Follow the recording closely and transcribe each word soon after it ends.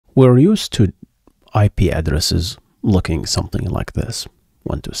we're used to IP addresses looking something like this: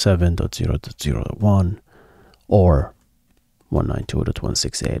 127.0.0.1 or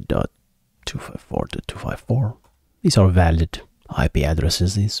 192.168.254.254. These are valid IP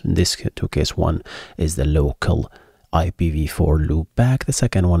addresses. In this case, one is the local IPv4 loopback. The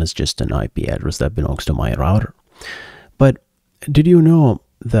second one is just an IP address that belongs to my router. But did you know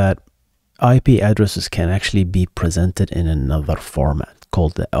that IP addresses can actually be presented in another format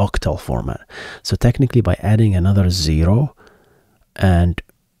called the octal format? So technically, by adding another 0 and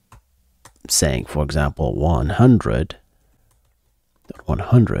saying, for example, 100,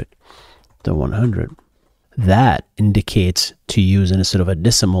 that indicates to use, instead of a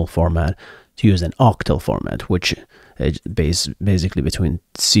decimal format, to use an octal format, which is basically between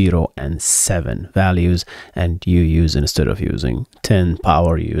 0 and 7 values, and you use, instead of using 10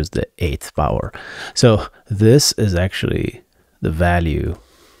 power, you use the 8th power. So this is actually the value.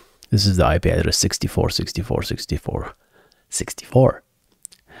 This is the IP address 64.64.64.64.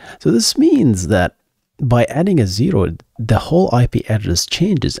 So this means that by adding a 0, the whole IP address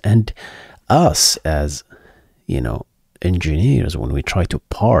changes, and us as, engineers, when we try to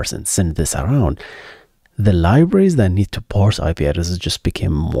parse and send this around, the libraries that need to parse IP addresses just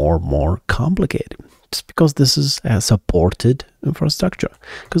became more and more complicated, just because this is a supported infrastructure.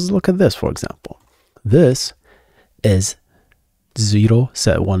 Because look at this, for example. This is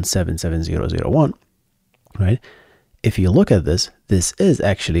 0.177.0.0.1, right? If you look at this, this is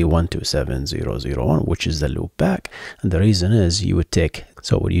actually 127.0.0.1, which is the loopback. And the reason is you would take,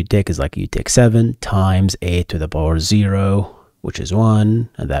 so what you take is like you take 7 times 8 to the power 0, which is 1,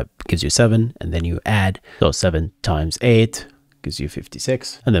 and that gives you 7. And then you add, so 7 times 8 gives you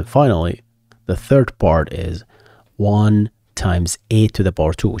 56. And then finally, the third part is 1 times 8 to the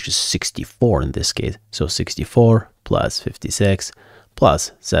power 2, which is 64 in this case. So 64 plus 56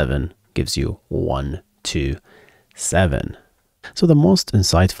 plus 7 gives you 127. So the most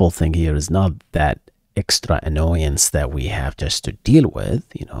insightful thing here is not that extra annoyance that we have just to deal with,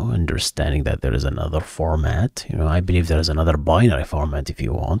 understanding that there is another format. I believe there is another binary format if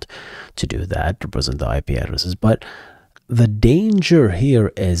you want to do that, to represent the IP addresses. But the danger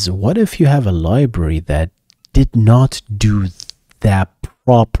here is, what if you have a library that did not do that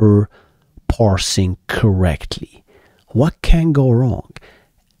proper parsing correctly? What can go wrong?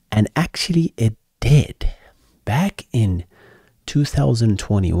 And actually it did. Back in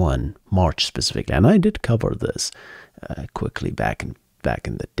 2021, March specifically, and I did cover this quickly back in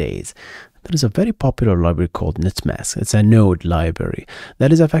the days, there is a very popular library called NetMask. It's a node library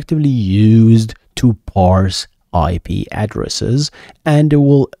that is effectively used to parse IP addresses, and it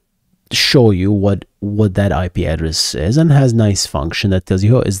will show you what that IP address is, and has nice function that tells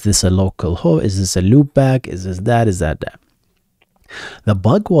you, oh, is this a local host, is this a loopback, is this that, is that. The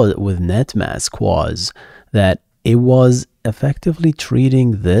bug with NetMask was that it was effectively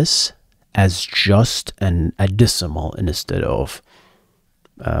treating this as just a decimal instead of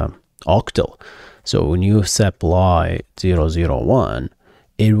octal. So when you supply 001,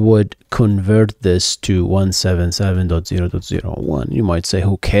 it would convert this to 177.0.0.1. You might say,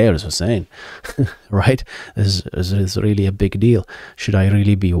 who cares, Hussein? Right? This is really a big deal. Should I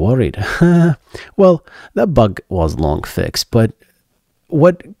really be worried? Well, that bug was long fixed, but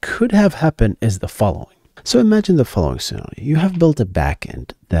what could have happened is the following. So imagine the following scenario. You have built a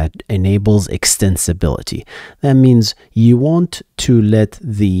backend that enables extensibility. That means you want to let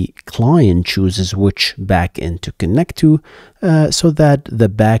the client chooses which backend to connect to, so that the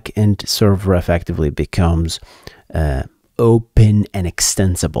backend server effectively becomes open and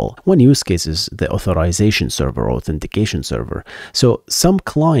extensible. One use case is the authorization server or authentication server. So some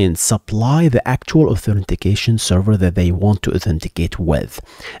clients supply the actual authentication server that they want to authenticate with,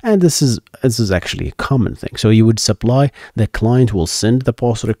 and this is actually a common thing. So you would supply, the client will send the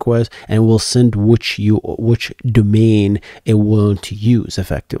post request and will send which domain it wants to use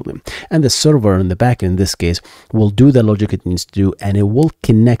effectively, and the server in the back in this case will do the logic it needs to do, and it will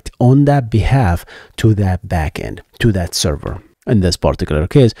connect on that behalf to that backend, to that server. In this particular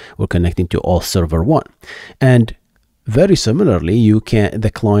case, we're connecting to auth server 1, and very similarly,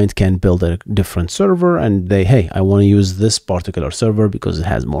 the client can build a different server, and hey, I want to use this particular server because it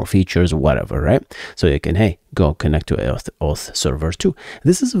has more features, whatever, right? So you can, go connect to auth server 2.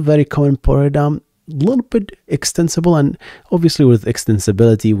 This is a very common paradigm, a little bit extensible, and obviously with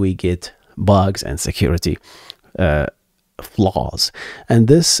extensibility we get bugs and security flaws, and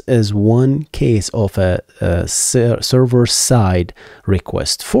this is one case of a server-side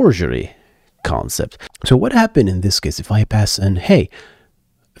request forgery concept. So what happened in this case? If I pass in, hey,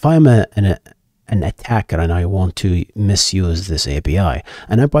 if I'm an an attacker and I want to misuse this API,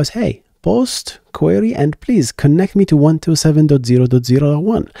 and I press, hey, post query and please connect me to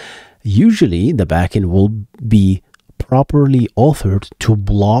 127.0.0.1. Usually the backend will be properly authored to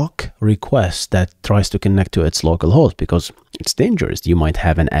block requests that tries to connect to its local host, because it's dangerous. You might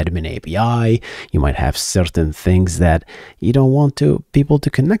have an admin API, you might have certain things that you don't want people to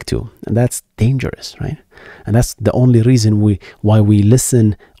connect to, and that's dangerous, right? And that's the only reason why we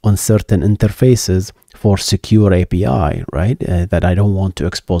listen on certain interfaces for secure API, right? That I don't want to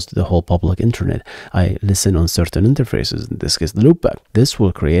expose to the whole public internet. I listen on certain interfaces, in this case the loopback. This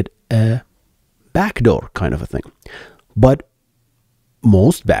will create a backdoor kind of a thing. But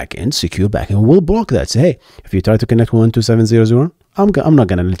most backends, secure backend, will block that. Say, hey, if you try to connect 127.0.0, I'm not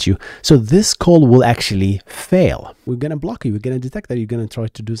gonna let you. So this call will actually fail. We're gonna block you. We're gonna detect that you're gonna try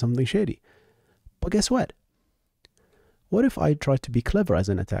to do something shady. But guess what? What if I try to be clever as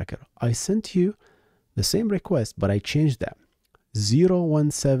an attacker? I sent you the same request, but I changed that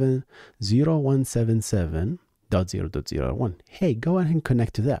 0.177.0.1. Hey, go ahead and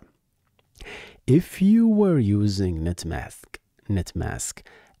connect to that. If you were using netmask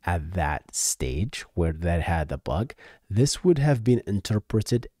at that stage where that had a bug, this would have been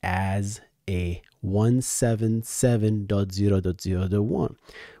interpreted as a 177.0.0.1,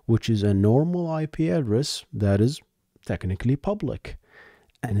 which is a normal IP address that is technically public.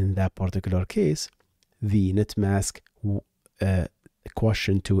 And in that particular case, the netmask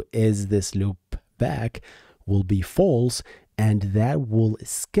question to is this loop back will be false, and that will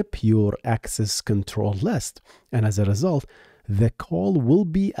skip your access control list. And as a result, the call will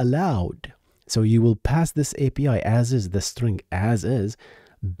be allowed. So you will pass this API as is, the string as is,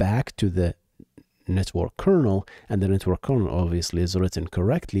 back to the network kernel, and the network kernel obviously is written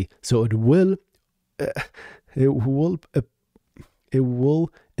correctly. So it will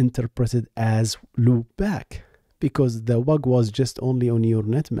interpret it as loop back, because the bug was just only on your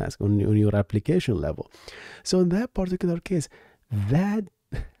netmask, on your application level. So in that particular case, that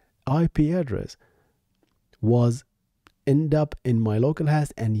IP address was end up in my local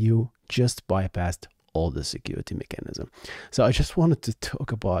host, and you just bypassed all the security mechanism. So I just wanted to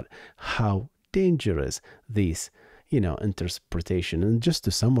talk about how dangerous these, interpretation. And just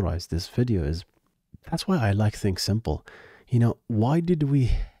to summarize this video is, that's why I like things simple. Why did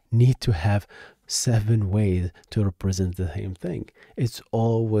we need to have 7 ways to represent the same thing? It's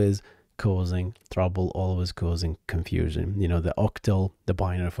always causing trouble, always causing confusion. The octal, the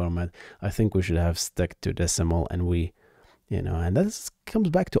binary format, I think we should have stuck to decimal, and and that comes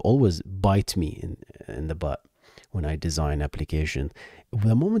back to always bite me in the butt when I design application.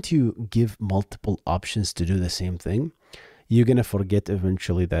 The moment you give multiple options to do the same thing, you're gonna forget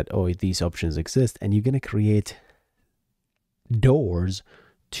eventually that, oh, these options exist, and you're gonna create doors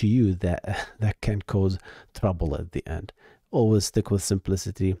to you that can cause trouble at the end. Always stick with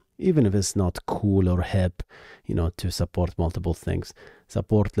simplicity, even if it's not cool or hip, to support multiple things.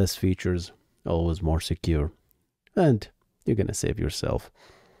 Support less features, always more secure, and you're gonna save yourself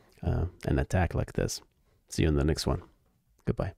an attack like this. See you in the next one. Goodbye.